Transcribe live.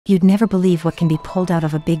You'd never believe what can be pulled out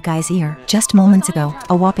of a big guy's ear. Just moments ago,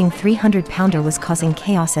 a whopping 300-pounder was causing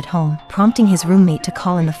chaos at home, prompting his roommate to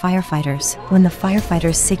call in the firefighters. When the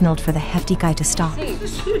firefighters signaled for the hefty guy to stop.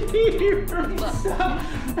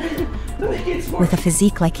 With a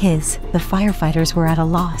physique like his, the firefighters were at a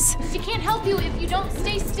loss. She can't help you if you don't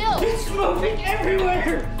stay still. It's moving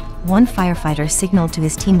everywhere. One firefighter signaled to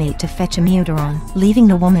his teammate to fetch amiodarone, leaving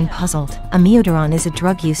the woman puzzled. Amiodarone is a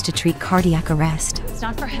drug used to treat cardiac arrest. It's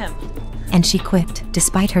not for him. And she quipped.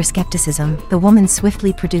 Despite her skepticism, the woman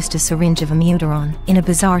swiftly produced a syringe of amiodarone. In a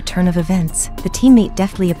bizarre turn of events, the teammate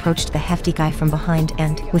deftly approached the hefty guy from behind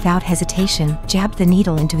and, without hesitation, jabbed the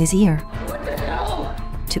needle into his ear. What the hell?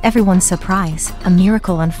 To everyone's surprise, a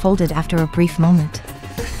miracle unfolded after a brief moment.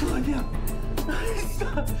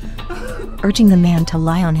 Urging the man to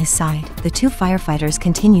lie on his side, the two firefighters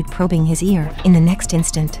continued probing his ear. In the next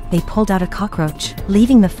instant, they pulled out a cockroach,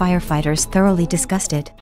 leaving the firefighters thoroughly disgusted.